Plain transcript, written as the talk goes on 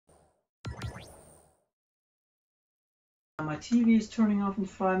My TV is turning off in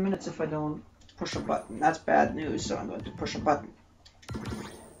 5 minutes if I don't push a button. That's bad news, so I'm going to push a button.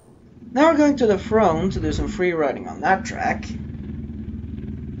 Now we're going to the Throne to do some free riding on that track.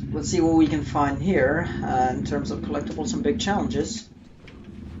 Let's see what we can find here in terms of collectibles and big challenges.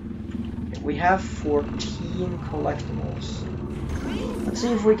 We have 14 collectibles. Let's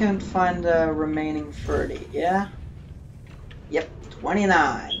see if we can find the remaining 30, yeah? Yep,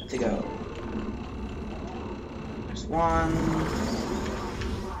 29 to go. There's one.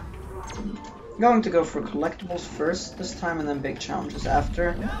 I'm going to go for collectibles first this time and then big challenges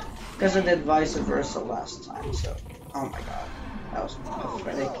after. Because I did vice versa last time, so... Oh my god, that was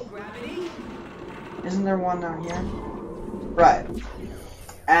pathetic. Isn't there one down here? Right.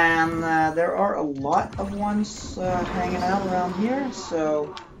 And there are a lot of ones hanging out around here,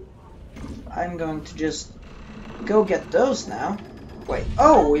 so... I'm going to just go get those now. Wait,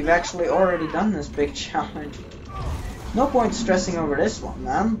 oh, we've actually already done this big challenge. No point stressing over this one,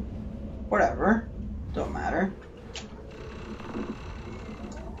 then. Whatever. Don't matter.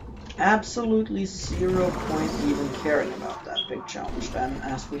 Absolutely 0 point even caring about that big challenge then,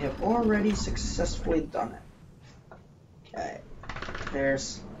 as we have already successfully done it. Okay.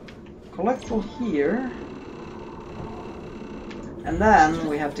 There's collectible here. And then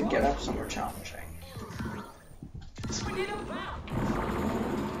we have to get up somewhere challenging.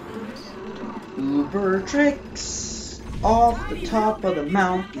 Uber tricks off the top of the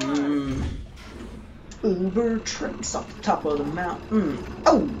mountain. Uber tricks off the top of the mountain.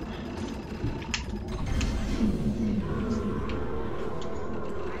 Oh!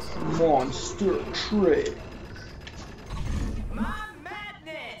 Monster trick.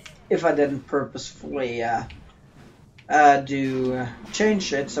 If I didn't purposefully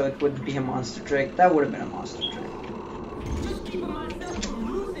change it so it wouldn't be a monster trick, that would have been a monster trick.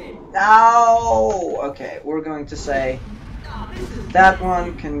 No! Okay, we're going to say that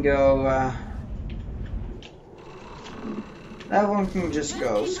one can go. That one can just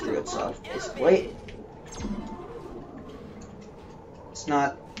go screw itself, basically. It's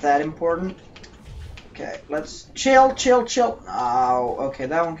not that important. Okay, let's chill. Oh, okay,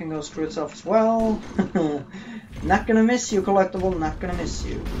 that one can go screw itself as well. Not gonna miss you, collectible. Not gonna miss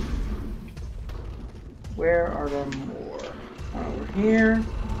you. Where are there more? Over here.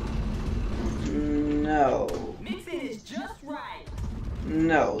 No.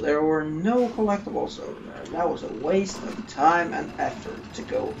 No, there were no collectibles over there. That was a waste of time and effort to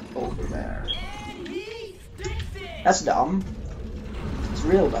go over there. That's dumb. It's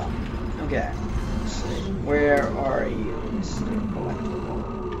real dumb. Okay. Let's see. Where are you, Mr.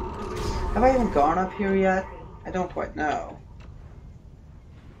 Collectible? Have I even gone up here yet? I don't quite know.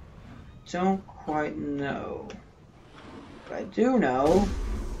 Don't quite know. But I do know.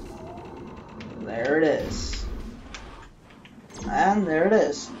 There it is. And there it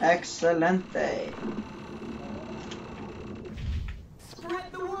is. Excelente.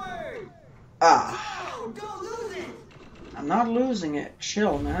 Spread the word. Ah. Oh, don't lose it. I'm not losing it.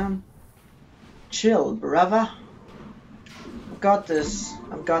 Chill, man. Chill, brother. I've got this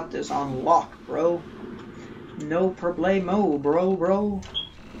on lock, bro. No problemo, bro.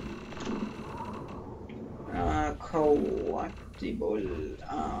 Collectible.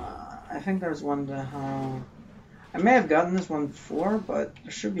 I think there's one to, I may have gotten this one before, but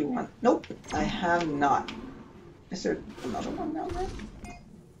there should be one. Nope, I have not. Is there another one down there?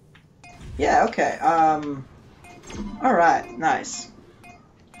 Yeah, okay. Alright, nice.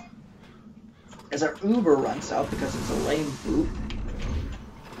 As our Uber runs out because it's a lame boop.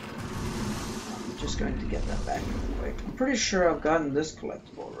 I'm just going to get that back real quick. I'm pretty sure I've gotten this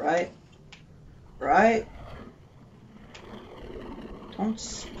collectible, right? Right? Don't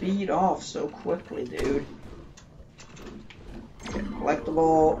speed off so quickly, dude. Okay,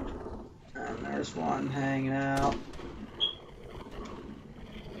 collectible. And there's one hanging out.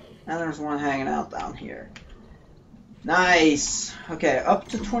 And there's one hanging out down here. Nice! Okay, up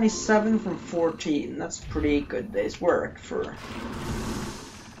to 27 from 14. That's a pretty good day's work for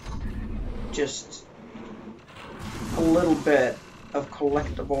just a little bit of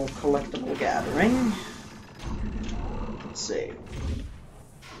collectible gathering. Let's see.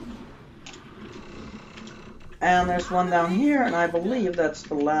 And there's one down here, and I believe that's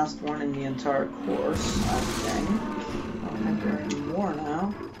the last one in the entire course, I think. I don't think there are any more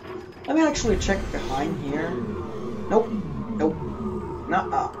now. Let me actually check behind here. Nope.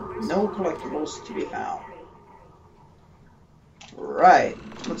 Nuh-uh. No collectibles to be found. Right.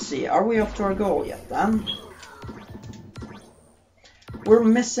 Let's see. Are we up to our goal yet, then? We're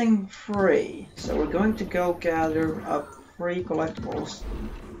missing 3. So we're going to go gather up 3 collectibles.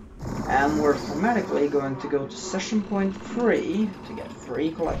 And we're automatically going to go to session point 3 to get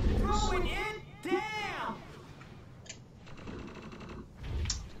free collectibles.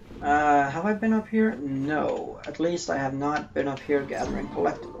 Have I been up here? No. At least I have not been up here gathering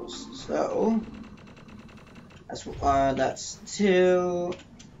collectibles. So, that's 2,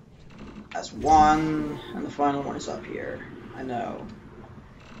 that's 1, and the final one is up here. I know.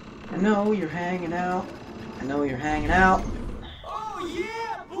 I know you're hanging out. I know you're hanging out. Oh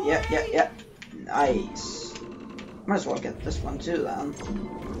yeah, boy. Yep. Nice. Might as well get this one too then.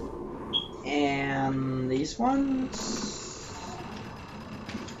 And these ones.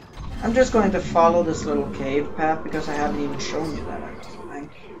 I'm just going to follow this little cave path because I haven't even shown you that, I don't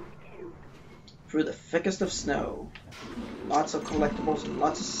think. Through the thickest of snow. Lots of collectibles and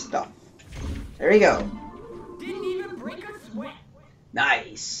lots of stuff. There you go. Didn't even break a sweat.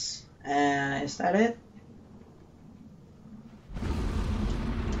 Nice. Is that it?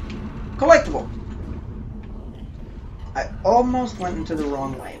 Collectible. I almost went into the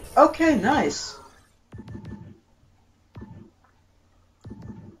wrong lane. Okay, nice.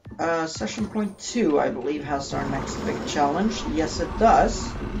 Session point 2, I believe, has our next big challenge. Yes, it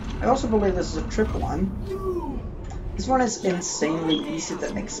does. I also believe this is a triple one. This one is insanely easy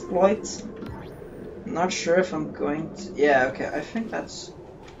to exploit. I'm not sure if I'm going to... Yeah, okay, I think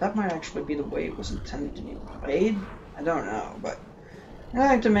that might actually be the way it was intended to be played. I don't know, but I'm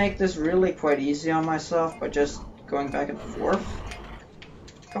going to make this really quite easy on myself by just going back and forth.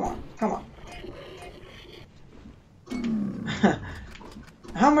 Come on, come on.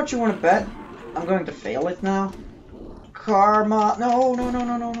 How much you want to bet I'm going to fail it now? Karma! No!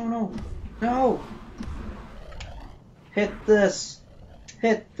 No! Hit this!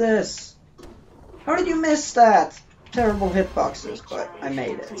 Hit this! How did you miss that? Terrible hitboxes, but I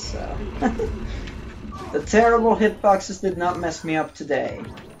made it, so... The terrible hitboxes did not mess me up today.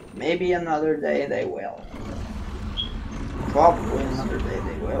 Maybe another day they will. Probably another day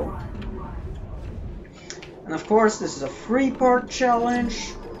they will. And of course, this is a 3-part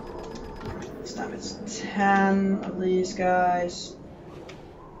challenge. This time it's 10 of these guys.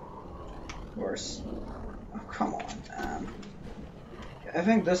 Of course. Oh, come on, man. I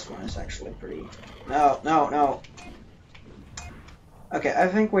think this one is actually pretty... No. Okay, I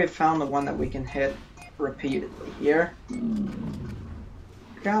think we've found the one that we can hit repeatedly here.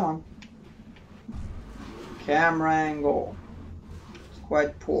 Come on. Camera angle. It's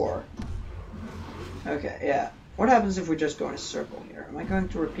quite poor. Okay, yeah. What happens if we just go in a circle here? Am I going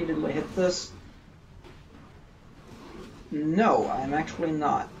to repeatedly hit this? No, I'm actually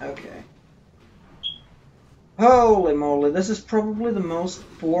not. Okay. Holy moly, this is probably the most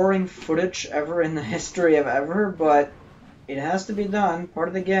boring footage ever in the history of ever, but it has to be done, part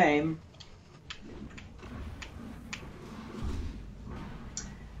of the game.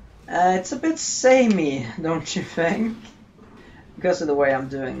 It's a bit samey, don't you think? Because of the way I'm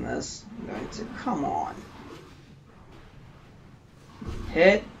doing this. I'm going to, come on.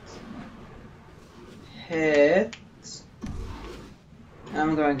 Hit.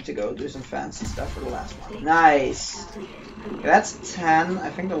 I'm going to go do some fancy stuff for the last one. Nice. Okay, that's 10. I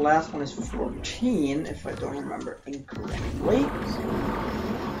think the last one is 14, if I don't remember incorrectly.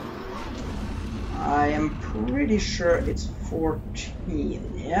 I am pretty sure it's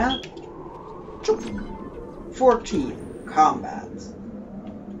 14, yeah? 14. Combat.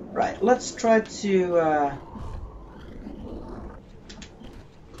 Right, let's try to,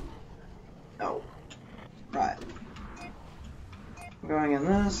 Oh. Right. I'm going in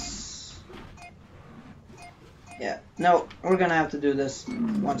this. Yeah, no, we're gonna have to do this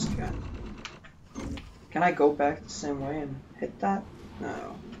once again. Can I go back the same way and hit that?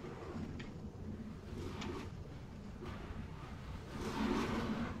 No.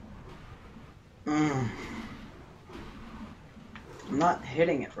 I'm not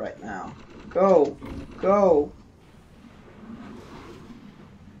hitting it right now. Go!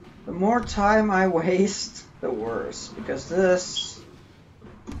 The more time I waste, the worse. Because this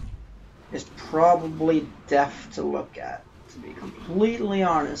is probably death to look at. To be completely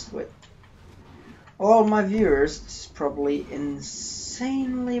honest with all my viewers, this is probably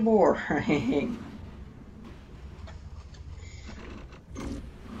insanely boring.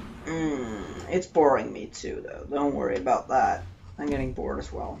 It's boring me too, though. Don't worry about that. I'm getting bored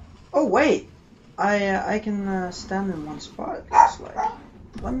as well. Oh wait, I can stand in one spot. It looks like.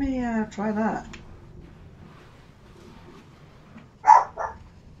 Let me try that.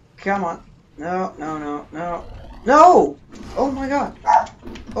 Come on. No. No! Oh my god.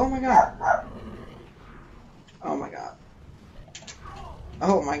 Oh my god. Oh my god.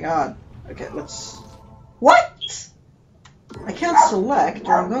 Oh my god. Okay, let's... What? I can't select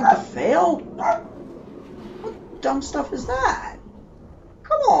or I'm going to fail? What dumb stuff is that?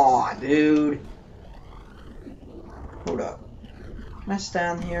 Come on, dude. Hold up. Can I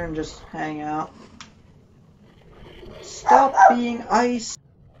stand here and just hang out? Stop being ice.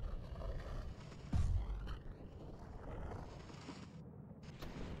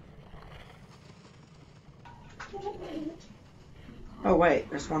 Oh wait,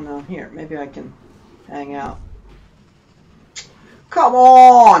 there's one down here. Maybe I can hang out. Come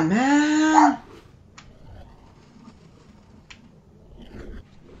on, man!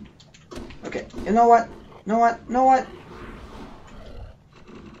 Okay, you know what? Know what? Know what?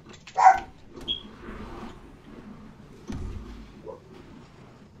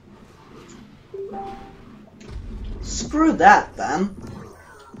 Screw that, then.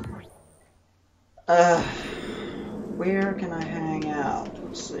 Where can I hang out?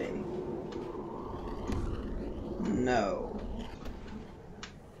 Let's see. No.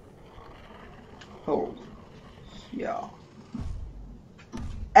 Hold. Yeah.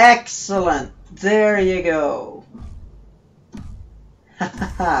 Excellent! There you go.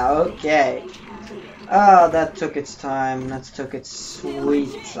 Okay. Oh, that took its time. That took its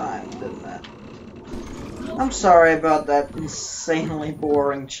sweet time, didn't it? I'm sorry about that insanely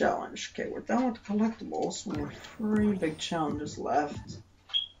boring challenge. Okay, we're done with the collectibles. We have 3 big challenges left.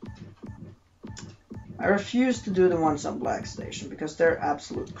 I refuse to do the ones on Black Station because they're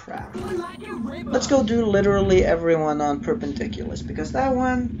absolute crap. Let's go do literally everyone on Perpendiculous because that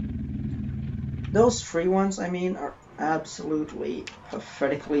one, those 3 ones, I mean, are absolutely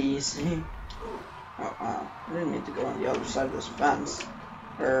pathetically easy. Oh wow, I didn't need to go on the other side of this fence.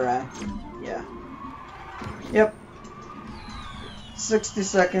 Yeah. Yep. 60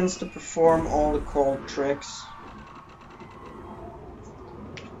 seconds to perform all the called tricks.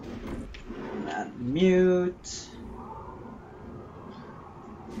 And then mute.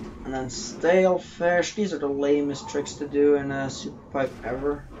 And then stale fish. These are the lamest tricks to do in a super pipe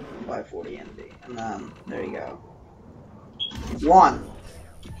ever. 540 ND. And then, there you go. 1.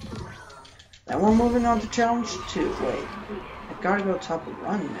 Then we're moving on to challenge 2. Wait. I gotta go top of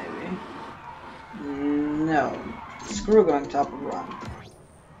run, maybe. No. Screw going top of run.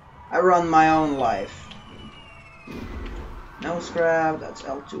 I run my own life. Nose grab, that's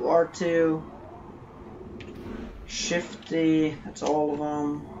L2, R2. Shifty, that's all of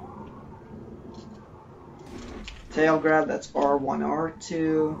them. Tail grab, that's R1,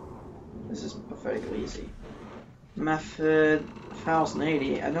 R2. This is pathetically easy. Method,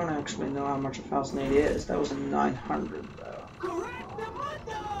 1080. I don't actually know how much a 1080 is. That was a 900 though.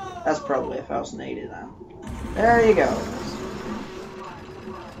 That's probably a 1080 then. There you go.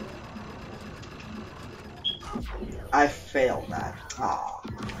 I failed that. Ah,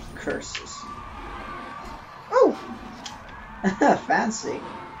 curses. Oh! Fancy.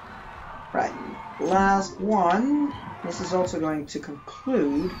 Right, last one. This is also going to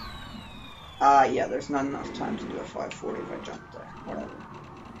conclude. Yeah, there's not enough time to do a 540 if I jump there. Whatever.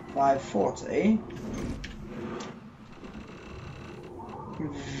 540.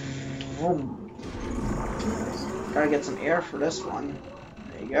 Vroom. Gotta get some air for this one.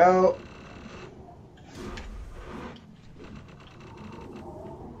 There you go.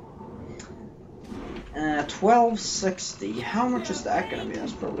 Uh, 1260. How much is that gonna be?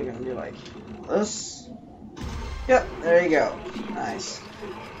 That's probably gonna be like this. Yep, there you go. Nice.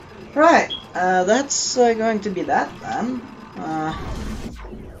 Right, that's going to be that then.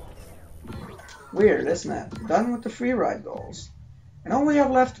 Weird, isn't it? Done with the free ride goals. And all we have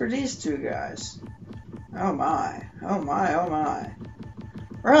left are these 2 guys. Oh my, oh my, oh my.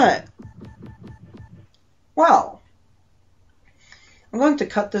 Right. Well, I'm going to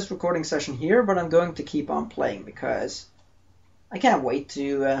cut this recording session here, but I'm going to keep on playing because I can't wait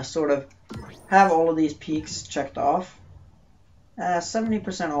to sort of have all of these peaks checked off.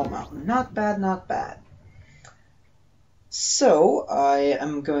 70% all mountain. Not bad, not bad. So, I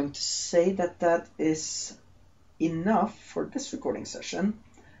am going to say that that is enough for this recording session.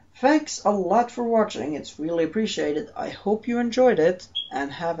 Thanks a lot for watching. It's really appreciated. I hope you enjoyed it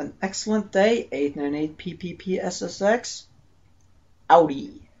and have an excellent day. 898 PPP SSX.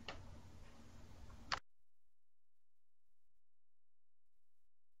 Audi.